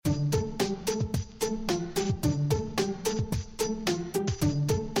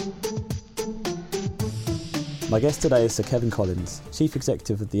My guest today is Sir Kevan Collins, Chief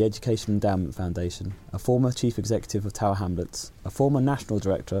Executive of the Education Endowment Foundation, a former Chief Executive of Tower Hamlets, a former National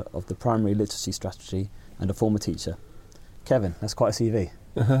Director of the Primary Literacy Strategy, and a former teacher. Kevan, that's quite a CV.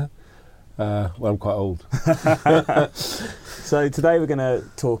 Well, I'm quite old. So today we're going to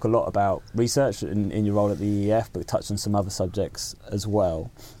talk a lot about research in your role at the EEF, but touch on some other subjects as well.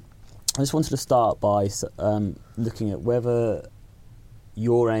 I just wanted to start by looking at whether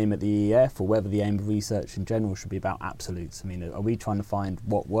your aim at the EEF or whether the aim of research in general should be about absolutes. I mean, are we trying to find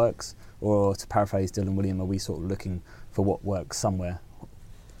what works, or to paraphrase Dylan William, are we sort of looking for what works somewhere?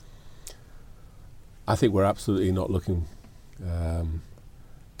 I think we're absolutely not looking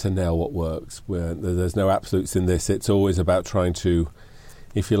to nail what works. There's no absolutes in this. It's always about trying to,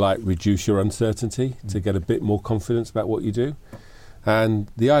 if you like, reduce your uncertainty to get a bit more confidence about what you do.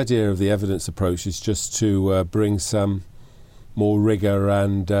 And the idea of the evidence approach is just to bring some more rigour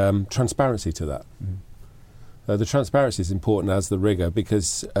and transparency to that. The transparency is important as the rigour,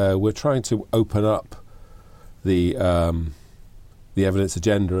 because we're trying to open up the evidence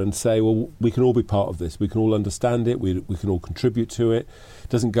agenda and say, well, we can all be part of this. We can all understand it. We can all contribute to it. It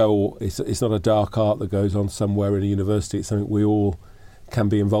doesn't go. It's not a dark art that goes on somewhere in a university. It's something we all can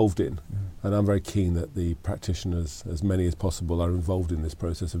be involved in. And I'm very keen that the practitioners, as many as possible, are involved in this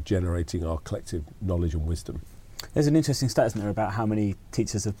process of generating our collective knowledge and wisdom. There's an interesting stat, isn't there, about how many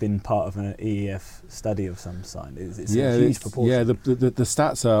teachers have been part of an EEF study of some kind. It's a huge proportion. Yeah, the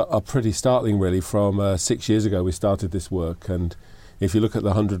stats are pretty startling, really. From 6 years ago we started this work, and if you look at the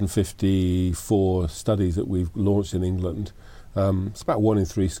 154 studies that we've launched in England, it's about 1 in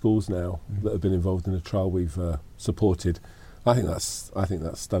 3 schools now that have been involved in a trial we've supported. I think that's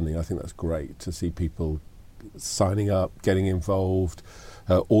stunning. I think that's great to see people signing up, getting involved.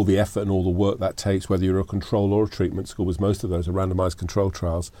 All the effort and all the work that takes, whether you're a control or a treatment school, because most of those are randomised control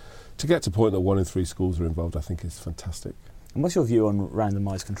trials, to get to the point that 1 in 3 schools are involved, I think is fantastic. And what's your view on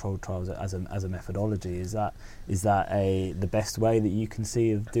randomised controlled trials as a methodology? Is that the best way that you can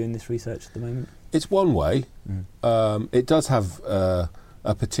see of doing this research at the moment? It's one way. It does have a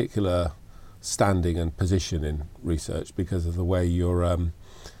particular standing and position in research because of the way you're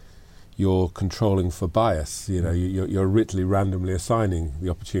controlling for bias. You know, you're literally randomly assigning the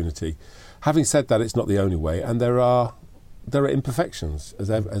opportunity. Having said that, it's not the only way, and there are imperfections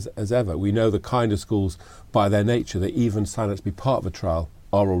as ever. We know the kind of schools, by their nature, that even sign up to be part of a trial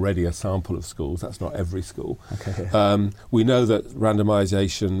are already a sample of schools. That's not every school. Okay. We know that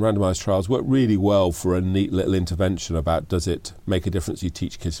randomised trials work really well for a neat little intervention about, does it make a difference you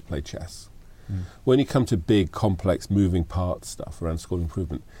teach kids to play chess? When you come to big, complex, moving parts stuff around school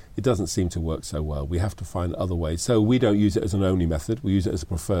improvement, it doesn't seem to work so well. We have to find other ways. So we don't use it as an only method. We use it as a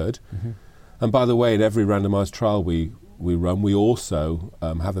preferred. And by the way, in every randomised trial we run, we also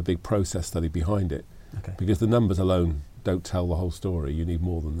have a big process study behind it. Okay. Because the numbers alone don't tell the whole story. You need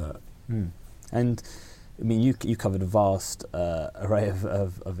more than that. And I mean, you covered a vast array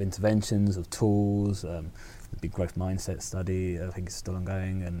of interventions, of tools. The big growth mindset study, I think, is still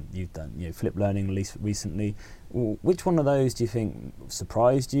ongoing, and you've done flipped learning release recently. Which one of those do you think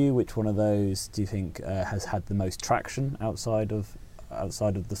surprised you? Which one of those do you think has had the most traction outside of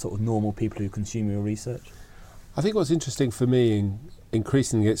the sort of normal people who consume your research? I think what's interesting for me,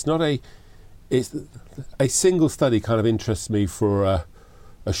 increasingly, it's a single study kind of interests me for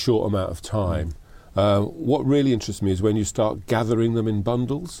a short amount of time. What really interests me is when you start gathering them in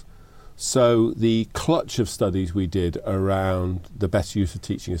bundles. So the clutch of studies we did around the best use of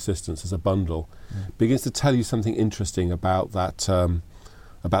teaching assistants as a bundle begins to tell you something interesting about that,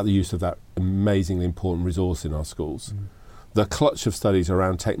 about the use of that amazingly important resource in our schools. The clutch of studies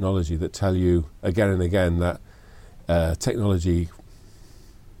around technology that tell you again and again that technology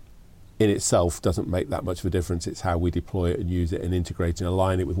in itself doesn't make that much of a difference. It's how we deploy it and use it and integrate and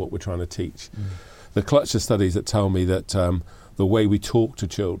align it with what we're trying to teach. The clutch of studies that tell me that the way we talk to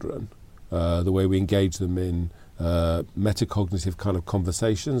children, the way we engage them in metacognitive kind of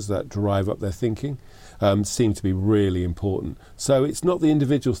conversations that drive up their thinking seem to be really important. So it's not the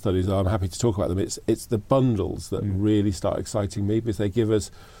individual studies, I'm happy to talk about them, it's the bundles that really start exciting me, because they give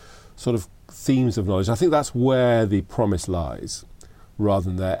us sort of themes of knowledge. I think that's where the promise lies, rather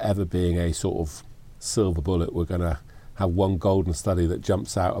than there ever being a sort of silver bullet. We're going to have one golden study that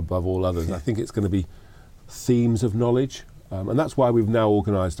jumps out above all others. I think it's going to be themes of knowledge. And that's why we've now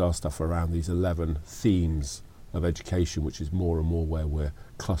organised our stuff around these 11 themes of education, which is more and more where we're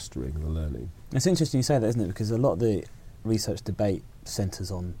clustering the learning. It's interesting you say that, isn't it? Because a lot of the research debate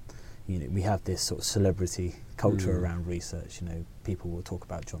centres on, we have this sort of celebrity culture around research. People will talk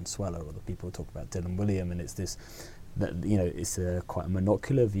about John Sweller, or the people will talk about Dylan William, and it's this, that it's quite a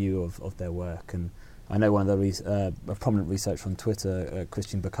monocular view of their work. And I know one of the a prominent researcher on Twitter,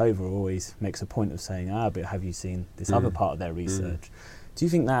 Christian Bokova, always makes a point of saying, but have you seen this other part of their research? Do you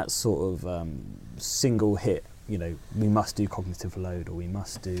think that sort of single hit, we must do cognitive load, or we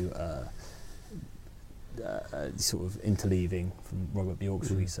must do sort of interleaving from Robert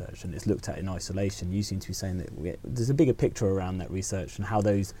Bjork's research, and it's looked at in isolation? You seem to be saying that there's a bigger picture around that research and how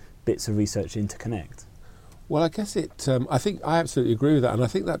those bits of research interconnect. Well, I guess I think I absolutely agree with that, and I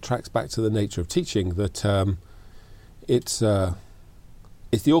think that tracks back to the nature of teaching, that it's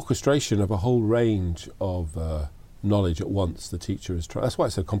the orchestration of a whole range of knowledge at once the teacher is trying. That's why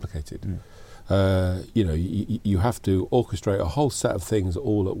it's so complicated. You have to orchestrate a whole set of things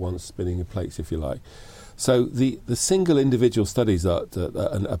all at once, spinning in plates, if you like. So the single individual studies that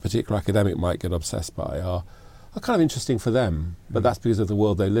a particular academic might get obsessed by are kind of interesting for them, but that's because of the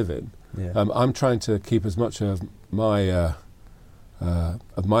world they live in. Yeah. I'm trying to keep as much of my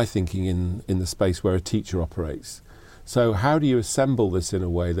thinking in the space where a teacher operates. So how do you assemble this in a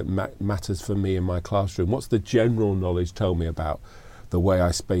way that matters for me in my classroom? What's the general knowledge tell me about the way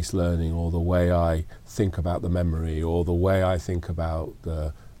I space learning, or the way I think about the memory, or the way I think about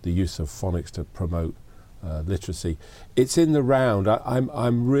the use of phonics to promote literacy? It's in the round.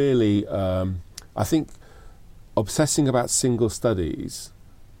 I'm really, I think obsessing about single studies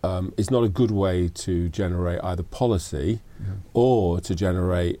is not a good way to generate either policy or to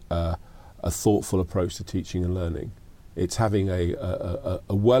generate a thoughtful approach to teaching and learning. It's having a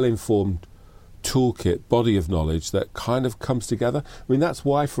well-informed toolkit, body of knowledge that kind of comes together. I mean, that's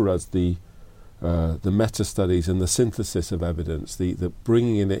why for us the meta-studies and the synthesis of evidence, the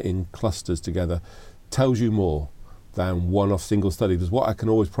bringing it in clusters together, tells you more than one-off single study. Because what I can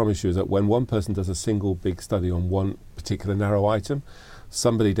always promise you is that when one person does a single big study on one particular narrow item,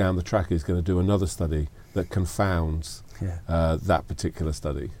 somebody down the track is going to do another study that confounds that particular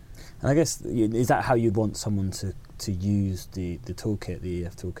study. And I guess, is that how you'd want someone to use the toolkit, the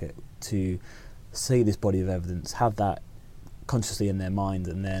EF toolkit, to see this body of evidence, have that consciously in their mind,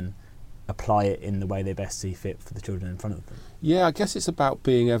 and then apply it in the way they best see fit for the children in front of them? Yeah, I guess it's about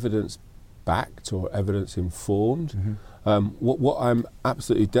being evidence-backed or evidence-informed. What I'm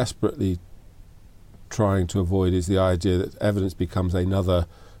absolutely desperately trying to avoid is the idea that evidence becomes another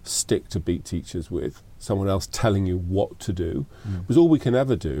stick to beat teachers with, someone else telling you what to do. Because all we can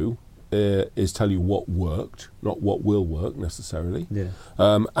ever do is tell you what worked, not what will work necessarily.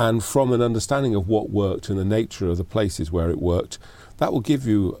 And from an understanding of what worked and the nature of the places where it worked, that will give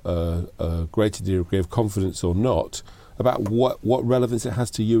you a greater degree of confidence or not about what relevance it has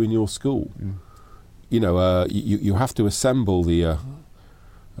to you in your school. You have to assemble the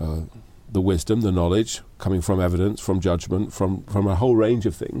wisdom, the knowledge coming from evidence, from judgment, from a whole range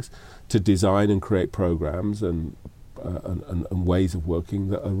of things, to design and create programs and ways of working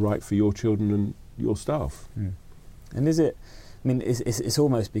that are right for your children and your staff. And is it? I mean, it's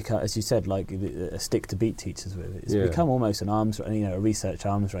almost become, as you said, like a stick to beat teachers with. It's become almost a research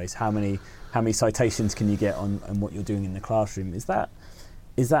arms race. How many citations can you get on what you're doing in the classroom? Is that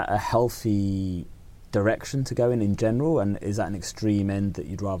a healthy direction to go in general, and is that an extreme end that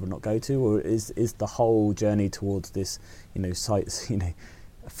you'd rather not go to, or is the whole journey towards this, sites,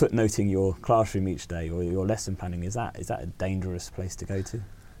 footnoting your classroom each day or your lesson planning, is that a dangerous place to go to?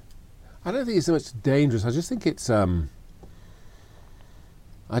 I don't think it's so much dangerous. I just think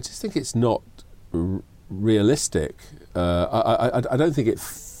it's not realistic. I don't think it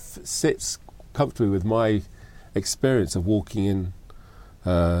sits comfortably with my experience of walking in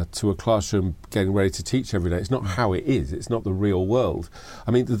to a classroom getting ready to teach every day. It's not how it is. It's not the real world.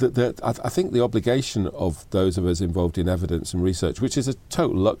 I mean, I think the obligation of those of us involved in evidence and research, which is a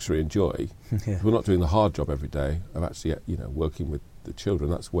total luxury and joy, we're not doing the hard job every day of actually, working with the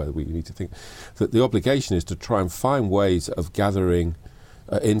children. That's where we need to think that the obligation is to try and find ways of gathering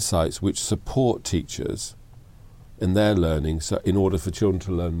insights which support teachers in their learning, so in order for children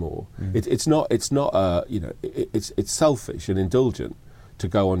to learn more. It's selfish and indulgent to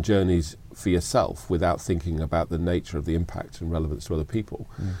go on journeys for yourself without thinking about the nature of the impact and relevance to other people.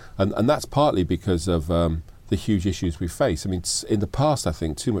 And that's partly because of the huge issues we face. I mean, in the past, I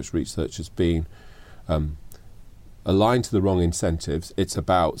think too much research has been aligned to the wrong incentives. It's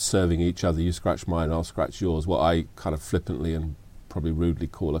about serving each other. You scratch mine, I'll scratch yours. What I kind of flippantly and probably rudely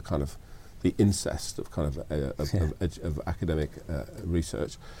call a kind of the incest of kind of academic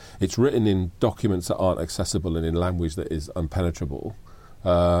research. It's written in documents that aren't accessible and in language that is impenetrable.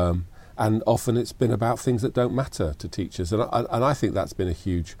 And often it's been about things that don't matter to teachers. And I think that's been a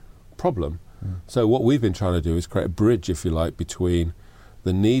huge problem. So what we've been trying to do is create a bridge, if you like, between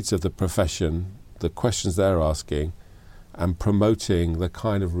the needs of the profession, the questions they're asking, and promoting the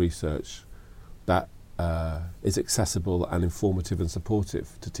kind of research that is accessible and informative and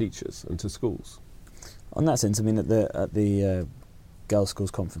supportive to teachers and to schools. On that sense, I mean, at the Girls'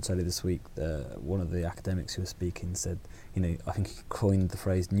 Schools Conference earlier this week, one of the academics who was speaking said, I think he coined the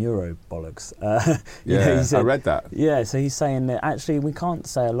phrase neurobollocks. He said, I read that. Yeah, so he's saying that actually we can't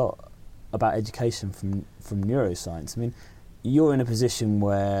say a lot about education from neuroscience. I mean, you're in a position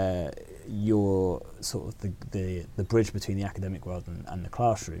where you're sort of the bridge between the academic world and the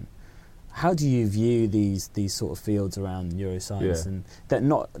classroom. How do you view these sort of fields around neuroscience, and that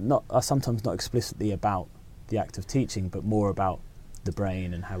are sometimes not explicitly about the act of teaching, but more about the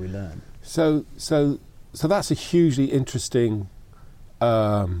brain and how we learn? So that's a hugely interesting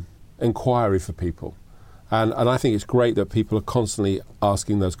inquiry for people, and I think it's great that people are constantly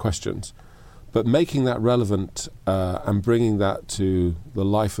asking those questions, but making that relevant and bringing that to the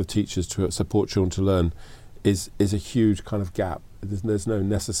life of teachers to support children to learn is a huge kind of gap. There's no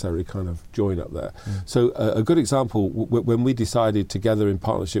necessary kind of join up there. So a good example, when we decided together in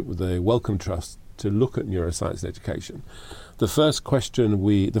partnership with the Wellcome Trust to look at neuroscience in education, the first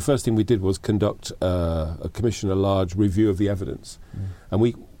thing we did was commission a large review of the evidence. And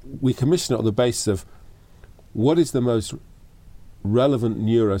we commissioned it on the basis of what is the most relevant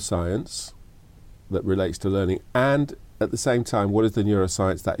neuroscience that relates to learning, and at the same time, what is the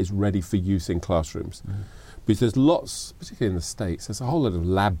neuroscience that is ready for use in classrooms? Because there's lots, particularly in the States, there's a whole lot of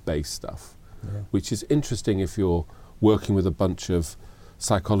lab-based stuff, which is interesting if you're working with a bunch of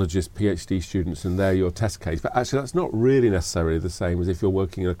psychologists, PhD students, and they're your test case. But actually, that's not really necessarily the same as if you're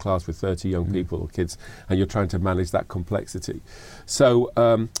working in a class with 30 young people or kids, and you're trying to manage that complexity.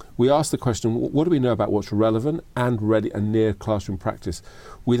 So we asked the question, what do we know about what's relevant and ready and near classroom practice?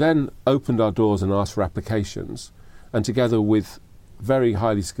 We then opened our doors and asked for applications, and together with very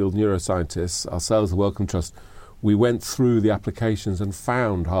highly skilled neuroscientists, ourselves, the Wellcome Trust, we went through the applications and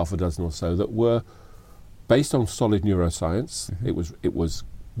found half a dozen or so that were based on solid neuroscience. It was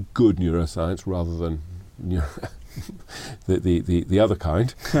good neuroscience rather than the other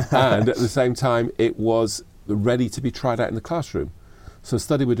kind, and at the same time it was ready to be tried out in the classroom. So a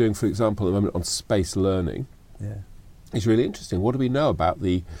study we're doing, for example, at the moment on space learning is really interesting. What do we know about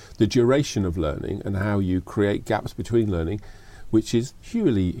the duration of learning and how you create gaps between learning, which is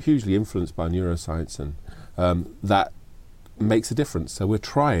hugely influenced by neuroscience, and that makes a difference. So we're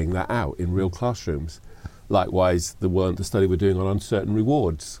trying that out in real classrooms. Likewise, the study we're doing on uncertain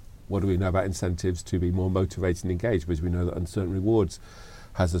rewards. What do we know about incentives to be more motivated and engaged? Because we know that uncertain rewards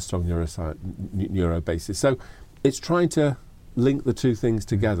has a strong neuro basis. So it's trying to link the two things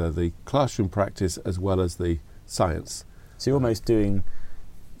together, the classroom practice as well as the science. So you're almost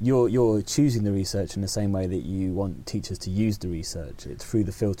you're choosing the research in the same way that you want teachers to use the research. It's through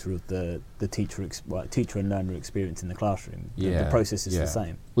the filter of the teacher and learner experience in the classroom. The process is the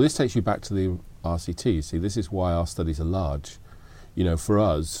same. Well, this takes you back to the RCT. You see, this is why our studies are large. For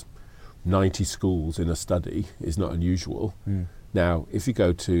us, 90 schools in a study is not unusual. Now, if you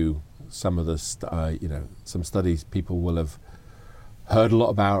go to some of the some studies people will have heard a lot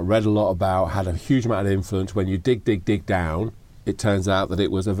about, read a lot about, had a huge amount of influence. When you dig down, it turns out that it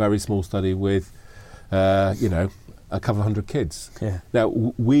was a very small study with, a couple of hundred kids. Now,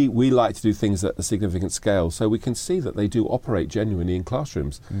 we like to do things at a significant scale, so we can see that they do operate genuinely in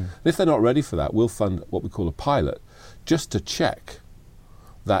classrooms. And if they're not ready for that, we'll fund what we call a pilot, just to check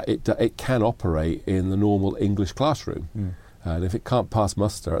that it can operate in the normal English classroom. And if it can't pass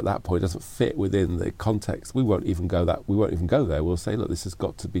muster at that point, doesn't fit within the context, we won't even go there. We'll say, look, this has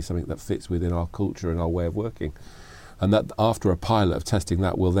got to be something that fits within our culture and our way of working. And that after a pilot of testing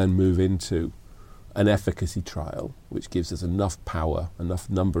that, we'll then move into an efficacy trial, which gives us enough power, enough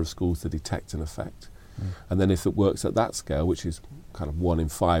number of schools to detect an effect. And then if it works at that scale, which is kind of 1 in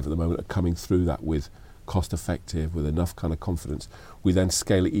 5 at the moment, are coming through that with cost effective, with enough kind of confidence, we then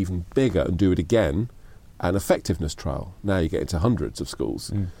scale it even bigger and do it again, an effectiveness trial. Now you get into hundreds of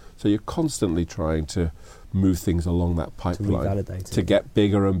schools. So you're constantly trying to move things along that pipeline to get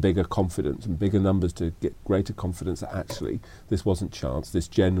bigger and bigger confidence and bigger numbers, to get greater confidence that actually this wasn't chance, this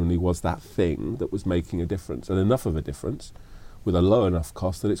genuinely was that thing that was making a difference, and enough of a difference with a low enough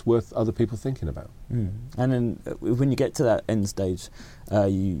cost that it's worth other people thinking about. And then when you get to that end stage,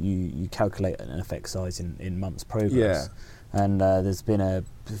 you calculate an effect size in months' progress. And there's been a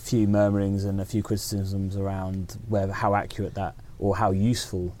few murmurings and a few criticisms around how accurate that, or how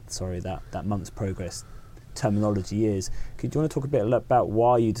useful, that month's progress terminology is. Do you want to talk a bit about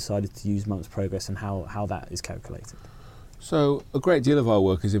why you decided to use month's progress and how that is calculated? So a great deal of our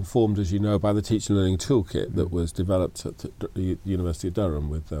work is informed, as you know, by the Teaching and Learning Toolkit that was developed at the University of Durham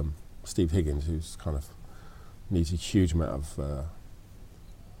with Steve Higgins, who's kind of needs a huge amount of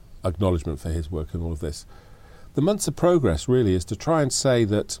acknowledgement for his work in all of this. The months of progress really is to try and say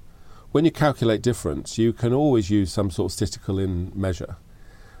that when you calculate difference, you can always use some sort of statistical measure.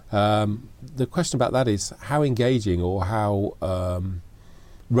 The question about that is how engaging or how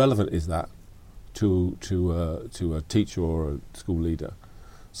relevant is that to a teacher or a school leader.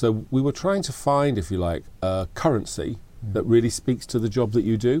 So we were trying to find, if you like, a currency that really speaks to the job that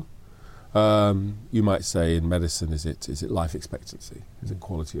you do. You might say in medicine, is it life expectancy? Is it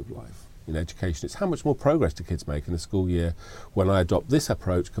quality of life? In education, it's how much more progress do kids make in a school year when I adopt this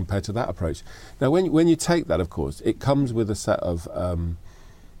approach compared to that approach. Now, when you take that, of course, it comes with a set of,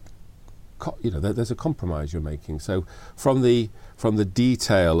 there's a compromise you're making. So from the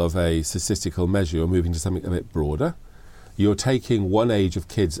detail of a statistical measure, you're moving to something a bit broader. You're taking one age of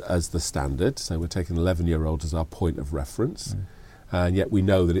kids as the standard, so we're taking 11-year-old as our point of reference, and yet we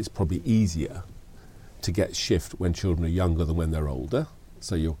know that it's probably easier to get shift when children are younger than when they're older.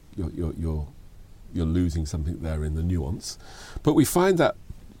 So you're losing something there in the nuance. But we find that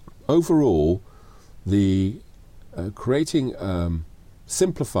overall, the creating,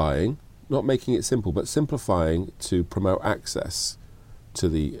 simplifying, not making it simple, but simplifying to promote access to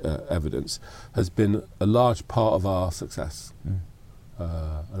the evidence has been a large part of our success.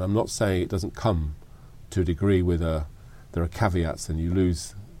 And I'm not saying it doesn't come to a degree with there are caveats and you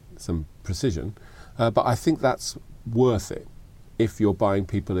lose some precision, but I think that's worth it if you're buying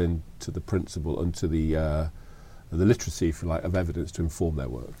people into the principle and to the literacy, if you like, of evidence to inform their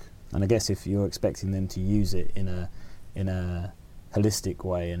work. And I guess if you're expecting them to use it in a holistic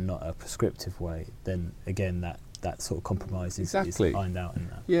way and not a prescriptive way, then again that sort of compromise is ironed out in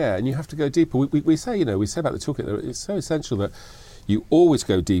that. Yeah, and you have to go deeper. We say about the toolkit, it's so essential that you always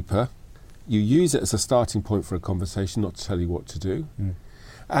go deeper. You use it as a starting point for a conversation, not to tell you what to do,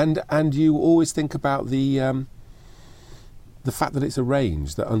 and you always think about the fact that it's a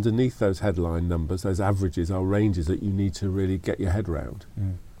range, that underneath those headline numbers, those averages are ranges that you need to really get your head around.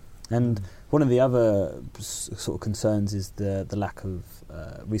 And one of the other sort of concerns is the lack of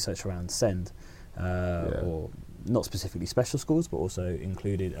research around SEND, or not specifically special schools, but also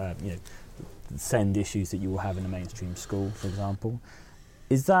included SEND issues that you will have in a mainstream school, for example.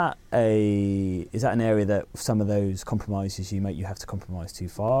 Is that an area that some of those compromises you make, you have to compromise too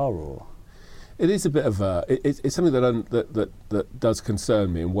far, or? It is a bit of it's something that does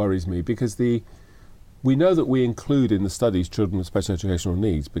concern me and worries me, because we know that we include in the studies children with special educational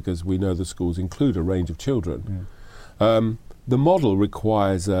needs because we know the schools include a range of children. The model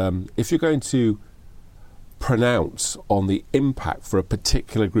requires, if you're going to pronounce on the impact for a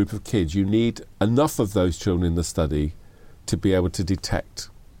particular group of kids, you need enough of those children in the study to be able to detect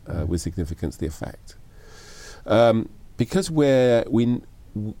with significance the effect. Because we're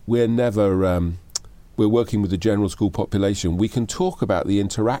working with the general school population, we can talk about the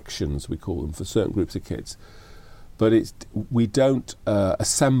interactions, we call them, for certain groups of kids, but we don't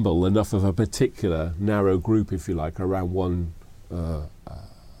assemble enough of a particular narrow group, if you like, around one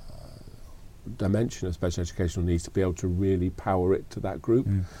dimension of special educational needs to be able to really power it to that group.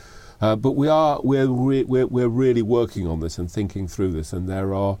 But we're really working on this and thinking through this, and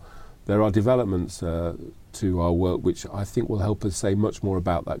there are developments to our work which I think will help us say much more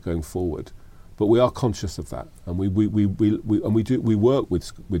about that going forward. But we are conscious of that, and we work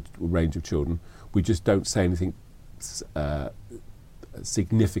with a range of children. We just don't say anything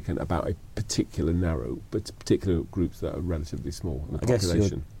significant about a particular particular groups that are relatively small in the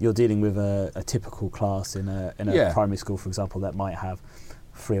population. Guess you're dealing with a typical class in a primary school, for example, that might have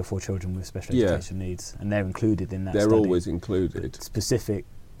 3 or 4 children with special education needs, and they're included in that study. They're always included. But specific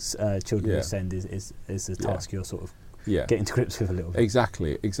children with SEND is the task you're sort of getting to grips with a little bit.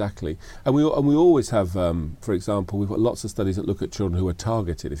 Exactly. And we always have, for example, we've got lots of studies that look at children who are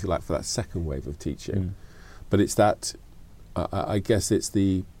targeted, if you like, for that second wave of teaching. But it's that, I guess it's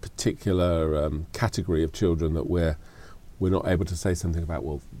the particular category of children that we're not able to say something about,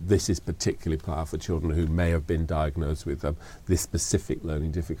 well, this is particularly powerful for children who may have been diagnosed with this specific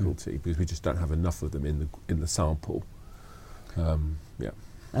learning difficulty, because we just don't have enough of them in the sample.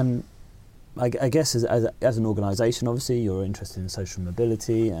 And I guess as an organisation, obviously, you're interested in social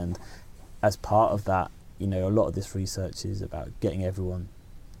mobility, and as part of that, a lot of this research is about getting everyone,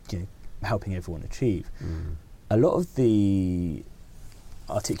 helping everyone achieve. A lot of the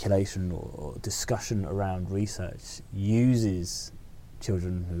articulation or discussion around research uses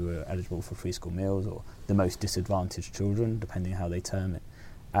children who are eligible for free school meals, or the most disadvantaged children, depending how they term it,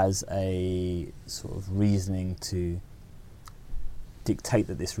 as a sort of reasoning to dictate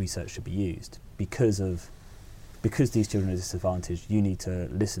that this research should be used. Because these children are disadvantaged, you need to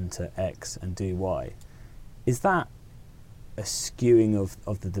listen to X and do Y. Is that a skewing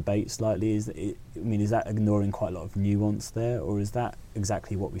of the debate slightly? Is that ignoring quite a lot of nuance there, or is that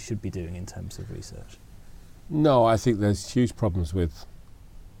exactly what we should be doing in terms of research? No, I think there's huge problems with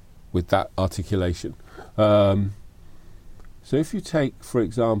that articulation. So if you take, for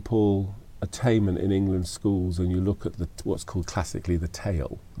example, attainment in England schools, and you look at what's called classically the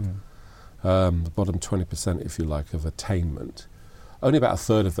tail, the bottom 20%, if you like, of attainment, only about a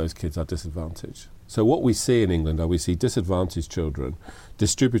third of those kids are disadvantaged. So what we see in England we see disadvantaged children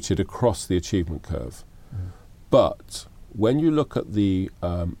distributed across the achievement curve. But when you look at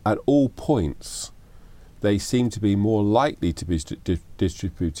at all points, they seem to be more likely to be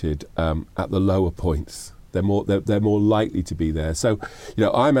distributed at the lower points. They're more likely to be there. So,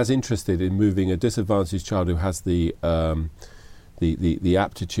 I'm as interested in moving a disadvantaged child who has the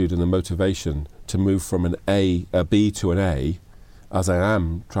aptitude and the motivation to move from a B to an A, as I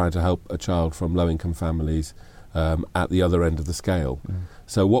am trying to help a child from low-income families at the other end of the scale.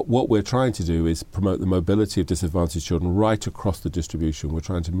 So what we're trying to do is promote the mobility of disadvantaged children right across the distribution. We're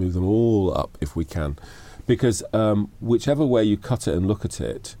trying to move them all up if we can. Because whichever way you cut it and look at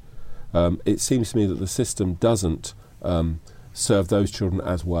it, it seems to me that the system doesn't serve those children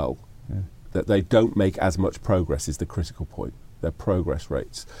as well. That they don't make as much progress is the critical point, their progress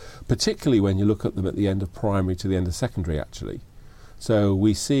rates. Particularly when you look at them at the end of primary to the end of secondary, actually. So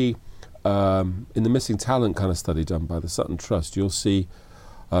we see in the missing talent kind of study done by the Sutton Trust, you'll see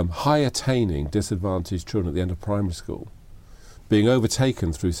high attaining disadvantaged children at the end of primary school being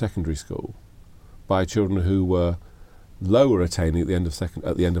overtaken through secondary school by children who were lower attaining at the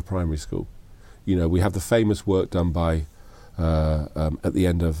end of primary school. We have the famous work done by at the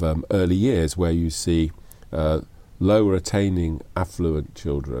end of early years, where you see lower attaining affluent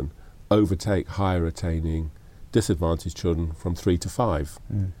children overtake higher attaining disadvantaged children from 3 to 5.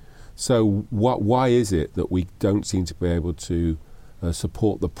 So why is it that we don't seem to be able to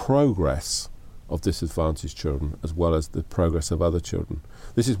support the progress of disadvantaged children as well as the progress of other children?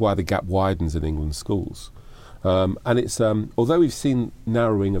 This is why the gap widens in England schools. And it's although we've seen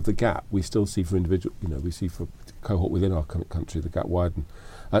narrowing of the gap, we still see for individual, we see for cohort within our country the gap widen.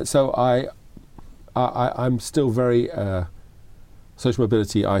 So I'm still very social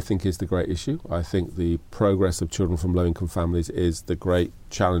mobility. I think is the great issue. I think the progress of children from low-income families is the great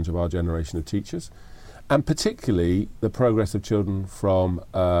challenge of our generation of teachers, and particularly the progress of children from,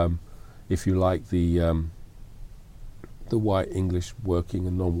 if you like, the white English working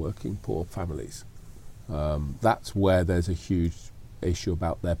and non-working poor families. That's where there's a huge issue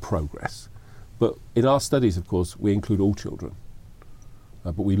about their progress. But in our studies, of course, we include all children.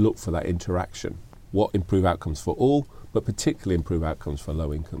 But we look for that interaction. What improve outcomes for all, but particularly improve outcomes for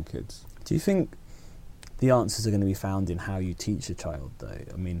low-income kids. Do you think the answers are going to be found in how you teach a child, though?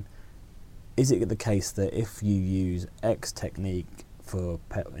 I mean, is it the case that if you use X technique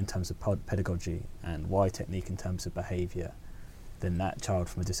in terms of pedagogy and Y technique in terms of behaviour, then that child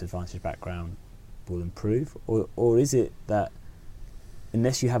from a disadvantaged background will improve? Or is it that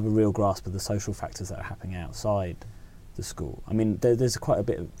unless you have a real grasp of the social factors that are happening outside the school? I mean, there's quite a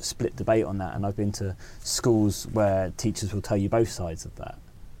bit of split debate on that, and I've been to schools where teachers will tell you both sides of that.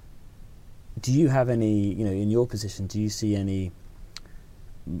 Do you have any, in your position, do you see any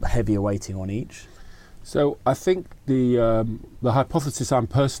heavier weighting on each? So I think the hypothesis I'm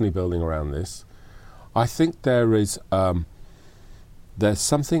personally building around this, I think there's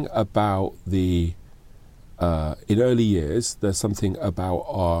something about in early years, there's something about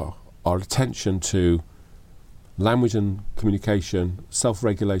our attention to language and communication,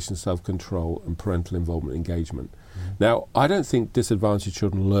 self-regulation, self-control, and parental involvement engagement. Now, I don't think disadvantaged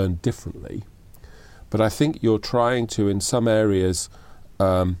children learn differently, but I think you're trying to, in some areas,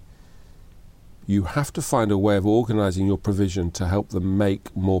 you have to find a way of organising your provision to help them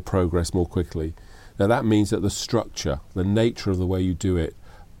make more progress more quickly. Now, that means that the structure, the nature of the way you do it,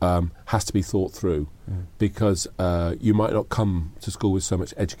 has to be thought through, because you might not come to school with so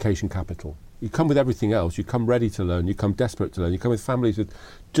much education capital. You come with everything else. You come ready to learn. You come desperate to learn. You come with families with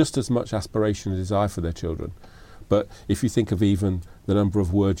just as much aspiration and desire for their children. But if you think of even the number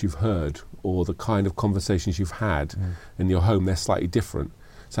of words you've heard or the kind of conversations you've had in your home, they're slightly different.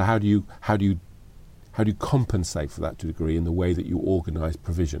 So how do you compensate for that to a degree in the way that you organise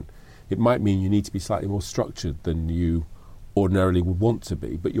provision? It might mean you need to be slightly more structured than you ordinarily would want to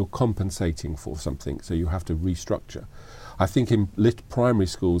be, but you're compensating for something, so you have to restructure. I think in primary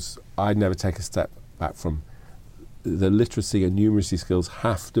schools, I'd never take a step back from the literacy and numeracy skills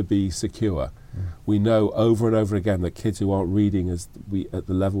have to be secure. We know over and over again that kids who aren't reading at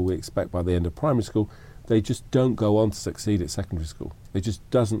the level we expect by the end of primary school, they just don't go on to succeed at secondary school. It just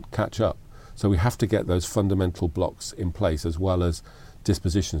doesn't catch up. So we have to get those fundamental blocks in place, as well as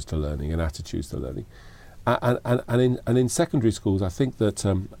dispositions to learning and attitudes to learning. And in secondary schools, I think that,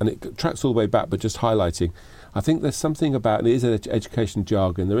 and it tracks all the way back, but just highlighting, I think there's something about, and it is an education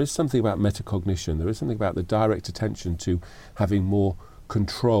jargon, there is something about metacognition, there is something about the direct attention to having more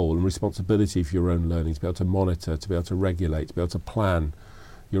control and responsibility for your own learning, to be able to monitor, to be able to regulate, to be able to plan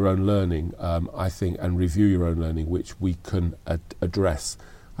your own learning, I think, and review your own learning, which we can address.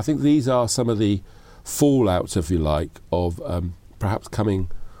 I think these are some of the fallouts, if you like, of perhaps coming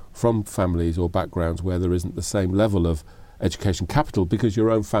from families or backgrounds where there isn't the same level of education capital, because your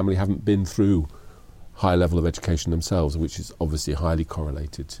own family haven't been through high level of education themselves, which is obviously highly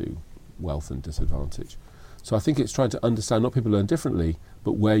correlated to wealth and disadvantage. So I think it's trying to understand, not people learn differently,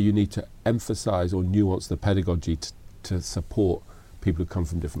 but where you need to emphasise or nuance the pedagogy to support people who come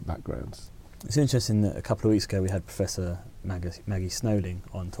from different backgrounds. It's interesting that a couple of weeks ago we had Professor Maggie Snowling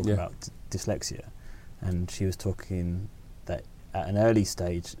on talking about dyslexia, and she was talking that at an early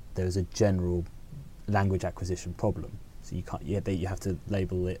stage there was a general language acquisition problem, so you have to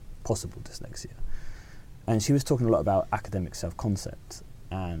label it possible dyslexia. And she was talking a lot about academic self-concept,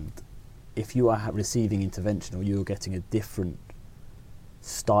 and if you are receiving intervention or you're getting a different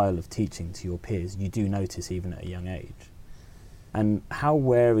style of teaching to your peers, you do notice even at a young age. And how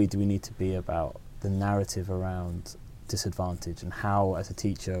wary do we need to be about the narrative around disadvantage, and how, as a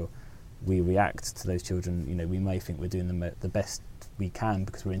teacher, we react to those children? You know, we may think we're doing the best we can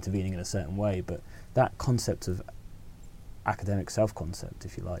because we're intervening in a certain way, but that concept of academic self-concept,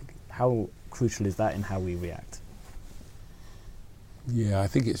 if you like, how crucial is that in how we react? Yeah, I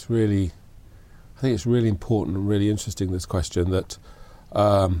think it's really important and really interesting, this question, that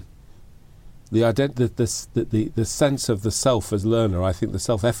the sense of the self as learner, I think the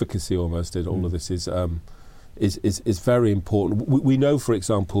self-efficacy almost in all of this is very important. We know, for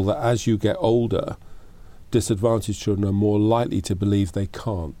example, that as you get older, disadvantaged children are more likely to believe they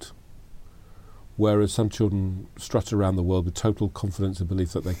can't, whereas some children strut around the world with total confidence and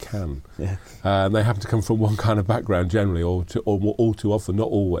belief that they can. Yeah. And they happen to come from one kind of background generally, or all too often, not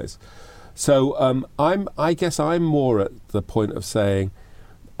always. So I guess I'm more at the point of saying,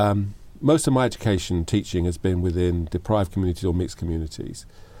 most of my education teaching has been within deprived communities or mixed communities.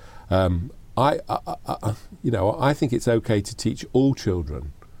 I think it's okay to teach all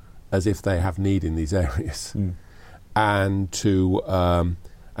children as if they have need in these areas, and to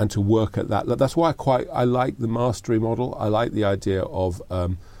work at that. That's why I like the mastery model. I like the idea of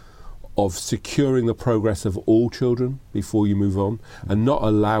securing the progress of all children before you move on, and not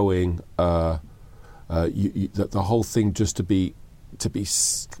allowing the whole thing just to be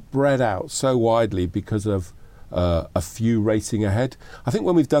spread out so widely because of a few racing ahead. I think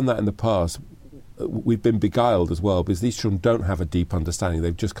when we've done that in the past, we've been beguiled as well, because these children don't have a deep understanding.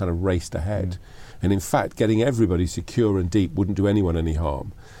 They've just kind of raced ahead. And in fact, getting everybody secure and deep wouldn't do anyone any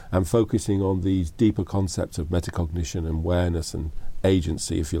harm. And focusing on these deeper concepts of metacognition and awareness and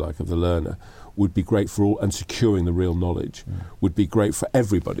agency, if you like, of the learner would be great for all, and securing the real knowledge would be great for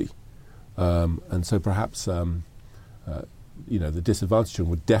everybody. And so perhaps the disadvantaged children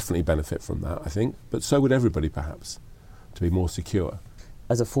would definitely benefit from that, I think, but so would everybody perhaps, to be more secure.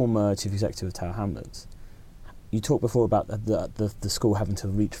 As a former chief executive of Tower Hamlets, you talked before about the school having to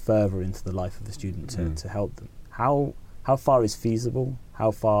reach further into the life of the student to help them. How far is feasible?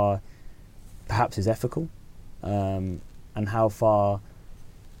 How far perhaps is ethical? And how far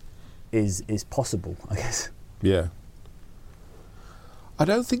is possible, I guess? Yeah. I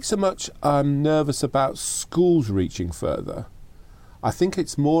don't think so much I'm nervous about schools reaching further. I think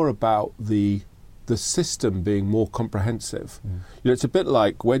it's more about the system being more comprehensive. It's a bit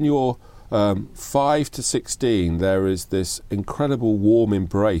like when you're 5 to 16, there is this incredible warm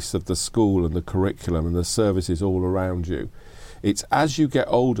embrace of the school and the curriculum and the services all around you. It's as you get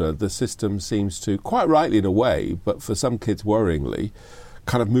older, the system seems to, quite rightly in a way, but for some kids worryingly,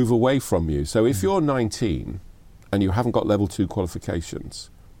 kind of move away from you. So if you're 19 and you haven't got level 2 qualifications,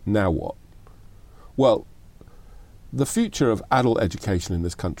 now what? Well, the future of adult education in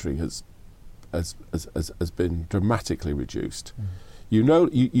this country has been dramatically reduced. You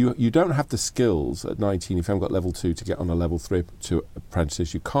don't have the skills at 19 if you haven't got level 2 to get on a level 3 to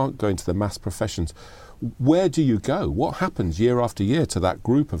apprentices. You can't go into the mass professions. Where do you go? What happens year after year to that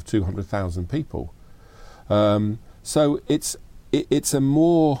group of 200,000 people? So it's a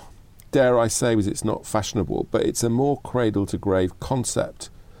more, dare I say, because it's not fashionable, but it's a more cradle-to-grave concept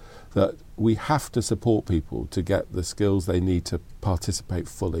that we have to support people to get the skills they need to participate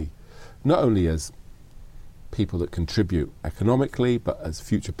fully, not only as people that contribute economically, but as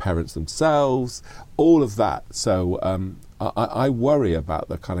future parents themselves, all of that. So I worry about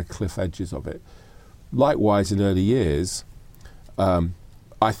the kind of cliff edges of it. Likewise, in early years,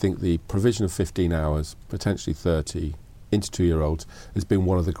 I think the provision of 15 hours, potentially 30, into 2-year-olds has been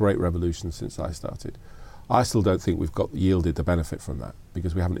one of the great revolutions since I started. I still don't think we've yielded the benefit from that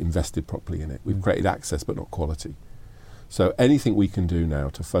because we haven't invested properly in it. We've created access but not quality. So anything we can do now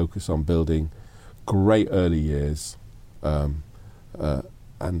to focus on building great early years, and I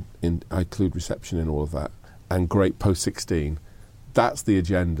include reception in all of that, and great post-16, that's the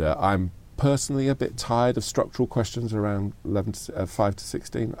agenda. I'm personally a bit tired of structural questions around 5 to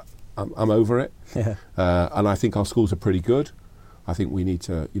 16. I'm over it. Yeah. And I think our schools are pretty good. I think we need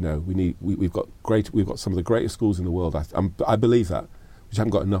to, we've got some of the greatest schools in the world. I believe that. We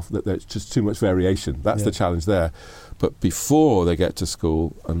haven't got enough, that there's just too much variation. That's the challenge there. But before they get to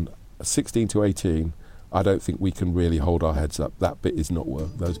school, and 16 to 18, I don't think we can really hold our heads up. That bit is not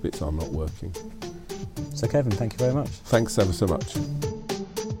working. Those bits are not working. So Kevin, thank you very much. Thanks ever so much.